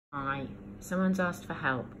Hi, someone's asked for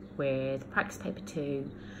help with practice paper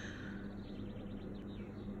 2,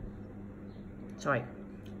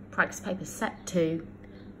 practice paper set 2,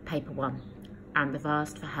 paper 1, and they've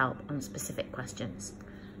asked for help on specific questions.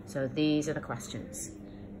 So these are the questions.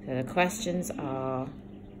 So the questions are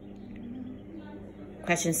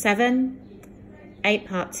question 7, 8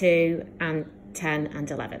 part 2, and 10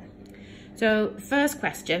 and 11. So the first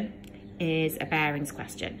question is a bearings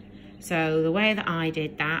question. So the way that I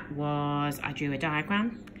did that was I drew a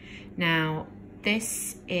diagram. Now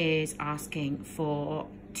this is asking for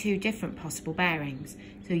two different possible bearings.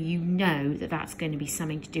 So you know that that's going to be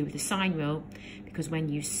something to do with the sine rule, because when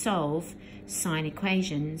you solve sine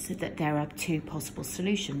equations that there are two possible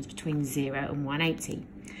solutions between 0 and 180.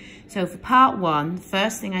 So for part 1, the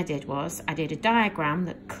first thing I did was I did a diagram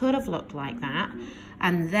that could have looked like that,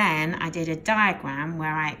 and then I did a diagram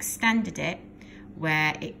where I extended it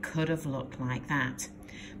where it could have looked like that.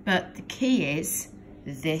 But the key is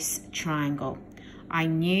this triangle. I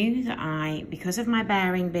knew that because of my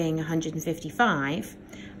bearing being 155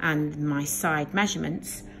 and my side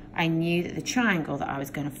measurements, I knew that the triangle that I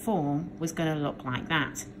was going to form was going to look like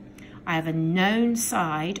that. I have a known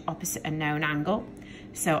side opposite a known angle,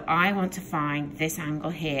 so I want to find this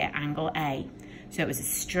angle here, angle A. So it was a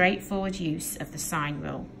straightforward use of the sine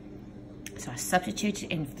rule. So I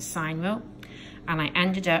substituted in for the sine rule, and I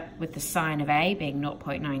ended up with the sine of A being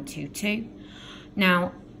 0.922.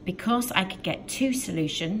 Now, because I could get two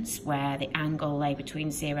solutions where the angle lay between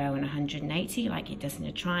 0 and 180, like it does in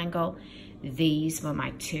a triangle, these were my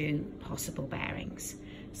two possible bearings.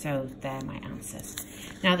 So they're my answers.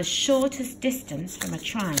 Now, the shortest distance from a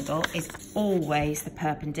triangle is always the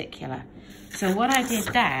perpendicular. So what I did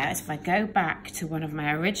there is, if I go back to one of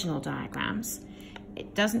my original diagrams,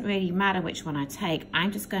 it doesn't really matter which one I take.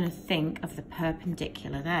 I'm just going to think of the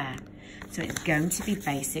perpendicular there. So it's going to be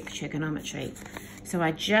basic trigonometry. So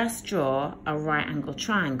I just draw a right angle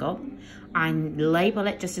triangle. I label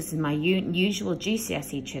it just as my usual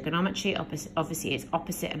GCSE trigonometry. Obviously it's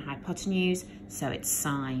opposite and hypotenuse, so it's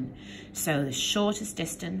sine. So the shortest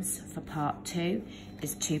distance for part 2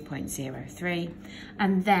 is 2.03.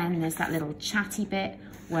 And then there's that little chatty bit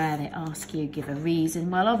where they ask you, give a reason.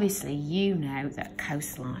 Well, obviously you know that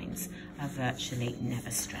coastlines are virtually never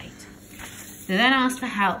straight. They then asked for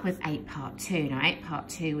help with 8 part 2. Now 8 part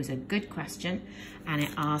 2 was a good question, and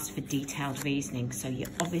it asked for detailed reasoning, so you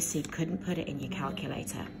obviously couldn't put it in your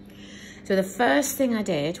calculator. So the first thing I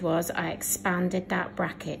did was I expanded that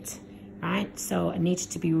bracket, right? So I needed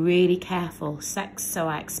to be really careful. So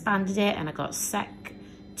I expanded it and I got sec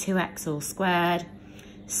 2x all squared,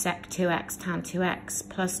 sec 2x tan 2x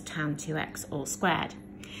plus tan 2x all squared.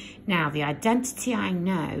 Now the identity I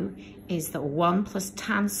know is that 1 plus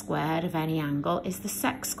tan squared of any angle is the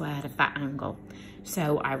sec squared of that angle.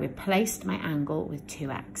 So I replaced my angle with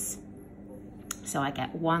 2x. So I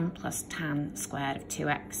get 1 plus tan squared of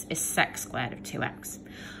 2x is sec squared of 2x.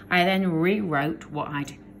 I then rewrote what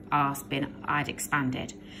I'd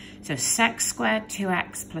expanded. So sec squared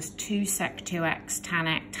 2x plus 2 sec 2x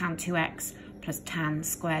tan 2x plus tan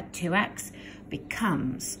squared 2x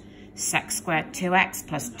becomes sec squared 2x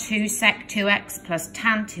plus 2 sec 2x plus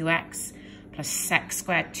tan 2x plus sec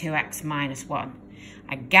squared 2x minus 1.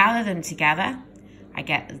 I gather them together, I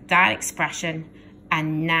get that expression,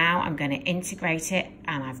 and now I'm going to integrate it,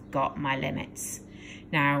 and I've got my limits.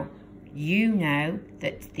 Now, you know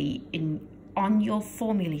that on your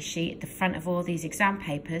formula sheet at the front of all these exam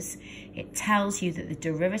papers, it tells you that the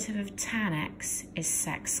derivative of tan x is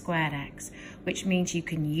sec squared x, which means you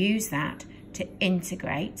can use that to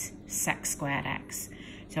integrate sec squared x.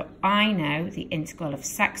 So I know the integral of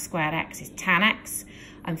sec squared x is tan x,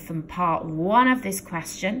 and from part 1 of this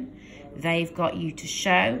question, they've got you to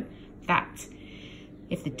show that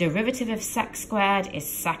if the derivative of sec squared is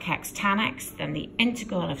sec x tan x, then the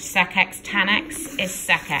integral of sec x tan x is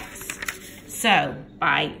sec x. So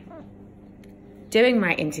by doing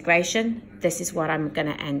my integration, this is what I'm going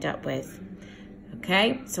to end up with.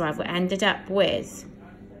 Okay, so I've ended up with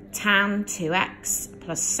tan 2x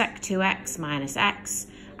plus sec 2x minus x,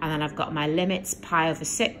 and then I've got my limits pi over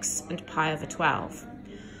 6 and pi over 12.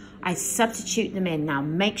 I substitute them in. Now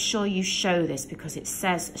make sure you show this, because it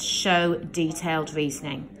says show detailed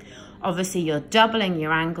reasoning. Obviously you're doubling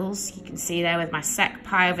your angles. You can see there with my sec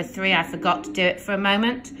pi over 3, I forgot to do it for a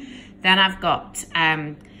moment. Then I've got,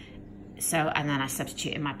 and then I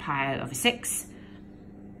substitute in my pi over 6,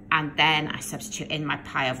 and then I substitute in my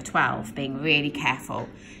pi over 12, being really careful.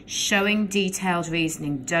 Showing detailed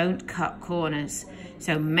reasoning, don't cut corners.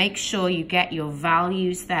 So make sure you get your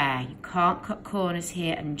values there. You can't cut corners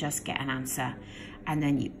here and just get an answer. and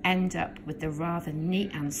then you end up with the rather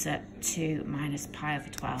neat answer 2 minus pi over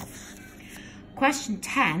 12. Question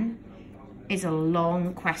 10 is a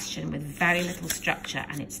long question with very little structure,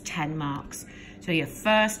 and it's 10 marks. So your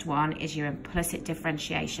first one is your implicit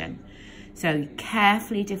differentiation. So you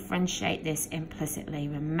carefully differentiate this implicitly,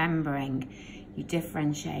 remembering you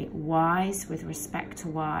differentiate y's with respect to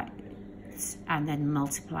y's and then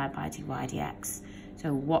multiply by dy dx.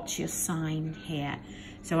 So what's your sign here?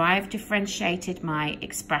 So I've differentiated my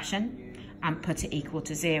expression and put it equal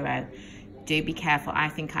to 0. Do be careful. I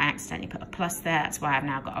think I accidentally put a plus there. That's why I've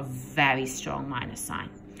now got a very strong minus sign.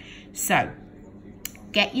 So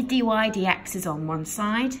get your dy dx's on one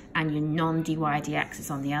side and your non-dy dx's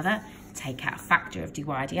on the other. Take out a factor of dy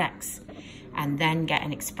dx. And then get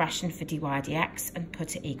an expression for dy dx and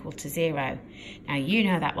put it equal to 0. Now you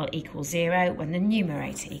know that will equal 0 when the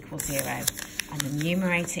numerator equals 0. And the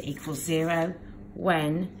numerator equals 0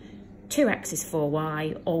 when 2x is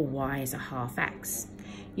 4y or y is a half x.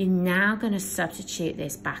 You're now going to substitute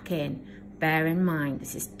this back in. Bear in mind,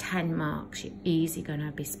 this is 10 marks. You're easily going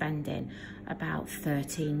to be spending about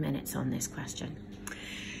 13 minutes on this question.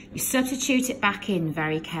 You substitute it back in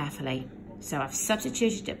very carefully. So I've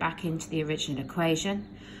substituted it back into the original equation,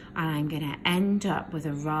 and I'm going to end up with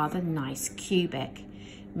a rather nice cubic.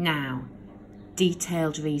 Now,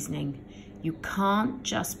 detailed reasoning. You can't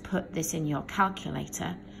just put this in your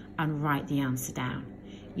calculator and write the answer down.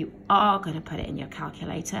 You are going to put it in your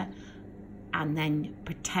calculator and then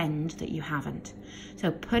pretend that you haven't. So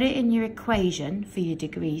put it in your equation for your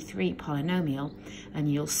degree 3 polynomial,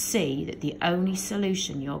 and you'll see that the only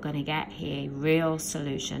solution you're going to get here, real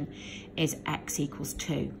solution, is x equals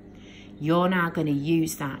 2. You're now going to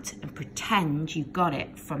use that and pretend you got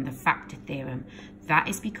it from the factor theorem. That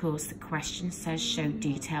is because the question says show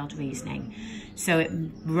detailed reasoning. So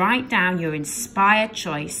write down your inspired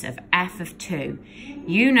choice of f of 2.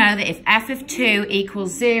 You know that if f of 2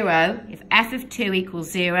 equals 0,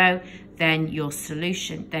 then your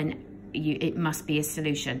solution, it must be a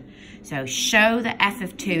solution. So show that f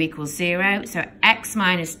of 2 equals 0. So x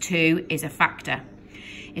minus 2 is a factor.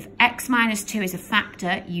 If x minus 2 is a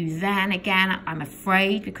factor, you then, again, I'm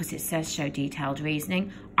afraid, because it says show detailed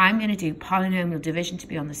reasoning, I'm going to do polynomial division to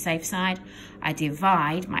be on the safe side. I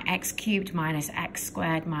divide my x cubed minus x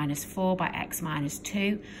squared minus 4 by x minus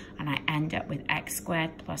 2, and I end up with x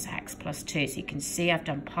squared plus x plus 2. So you can see I've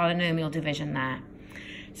done polynomial division there.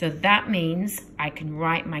 So that means I can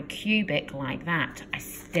write my cubic like that. I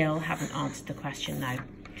still haven't answered the question though.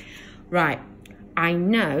 Right, I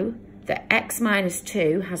know that x minus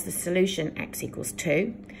 2 has the solution x equals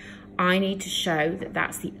 2. I need to show that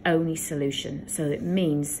that's the only solution. So it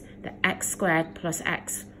means that x squared plus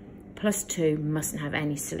x plus 2 mustn't have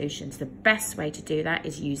any solutions. The best way to do that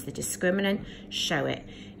is use the discriminant, show it.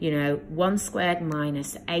 You know, 1 squared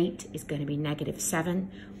minus 8 is going to be negative 7,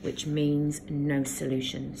 which means no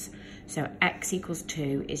solutions. So x equals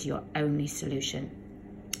 2 is your only solution.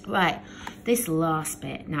 Right, this last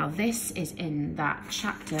bit, now this is in that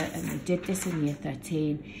chapter, and we did this in year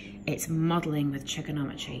 13, it's modelling with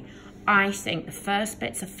trigonometry. I think the first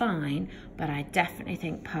bits are fine, but I definitely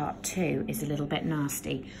think part 2 is a little bit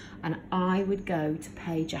nasty, and I would go to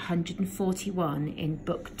page 141 in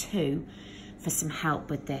book 2 for some help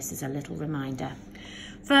with this as a little reminder.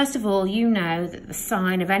 First of all, you know that the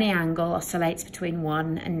sine of any angle oscillates between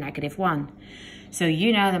 1 and negative 1. So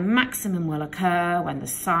you know the maximum will occur when the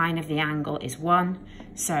sine of the angle is 1.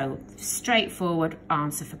 So straightforward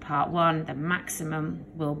answer for part 1, the maximum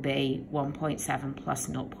will be 1.7 plus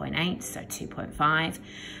 0.8, so 2.5.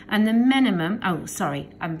 And the minimum,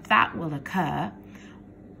 and that will occur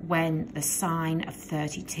when the sine of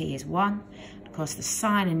 30t is 1. Of course, the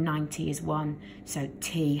sine of 90 is 1, so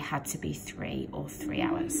t had to be 3 or 3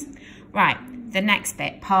 hours. Right, the next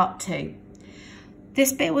bit, part 2.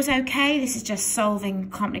 This bit was okay. This is just solving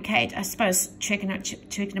complicated, I suppose,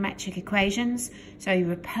 trigonometric equations. So you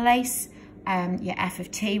replace your f of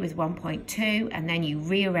t with 1.2, and then you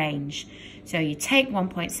rearrange. So you take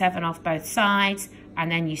 1.7 off both sides, and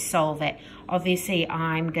then you solve it. Obviously,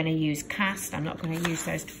 I'm going to use cast. I'm not going to use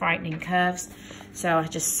those frightening curves. So I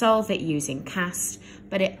just solve it using cast,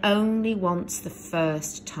 but it only wants the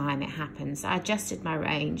first time it happens. I adjusted my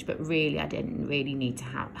range, but really I didn't really need to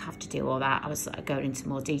have to do all that. I was going into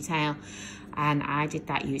more detail, and I did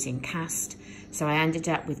that using cast. So I ended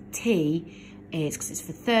up with t is, because it's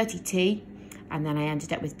for 30t, and then I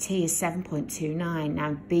ended up with t is 7.29.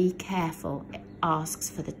 Now be careful, it asks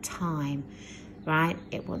for the time. right?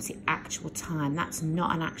 It wants the actual time. That's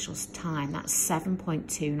not an actual time. That's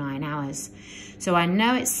 7.29 hours. So I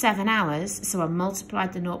know it's 7 hours, so I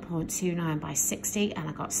multiplied the 0.29 by 60 and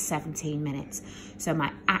I got 17 minutes. So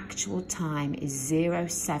my actual time is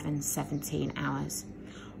 0717 hours.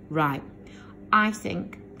 Right, I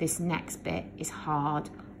think this next bit is hard.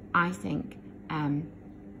 I think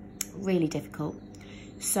really difficult.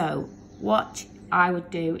 So what I would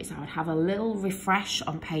do is I would have a little refresh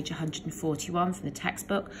on page 141 from the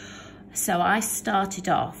textbook. So I started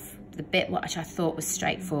off the bit which I thought was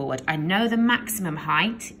straightforward. I know the maximum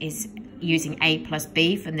height is using a plus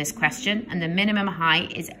b from this question, and the minimum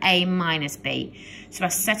height is a minus b. So I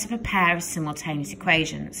set up a pair of simultaneous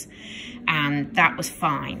equations, and that was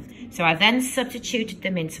fine. So I then substituted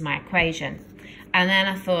them into my equation. And then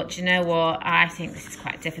I thought, you know what, I think this is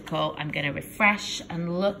quite difficult. I'm going to refresh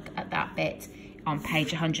and look at that bit on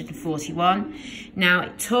page 141. Now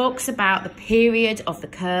it talks about the period of the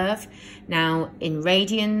curve. Now in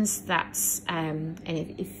radians, that's, and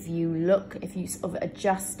if you sort of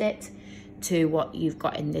adjust it to what you've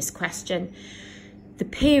got in this question, the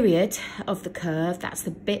period of the curve, that's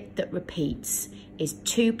the bit that repeats, is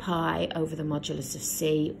 2 pi over the modulus of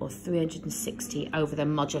c, or 360 over the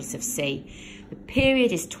modulus of c. The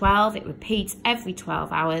period is 12, it repeats every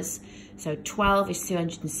 12 hours. So 12 is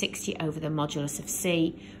 260 over the modulus of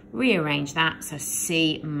c. Rearrange that, so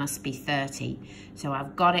c must be 30. So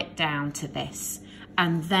I've got it down to this.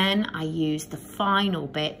 And then I use the final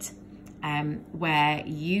bit where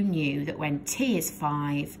you knew that when t is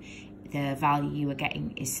 5, the value you were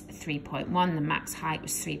getting is 3.1, the max height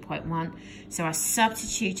was 3.1. So I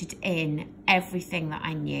substituted in everything that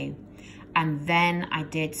I knew. And then I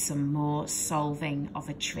did some more solving of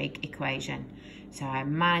a trig equation. So I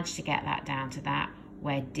managed to get that down to that,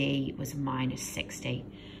 where d was minus 60.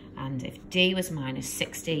 And if d was minus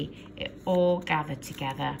 60, it all gathered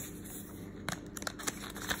together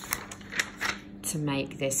to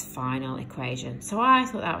make this final equation. So I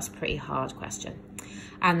thought that was a pretty hard question.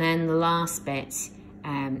 And then the last bit,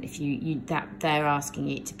 if they're asking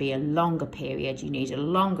it to be a longer period, you need a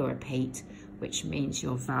longer repeat, which means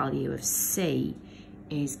your value of c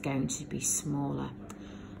is going to be smaller.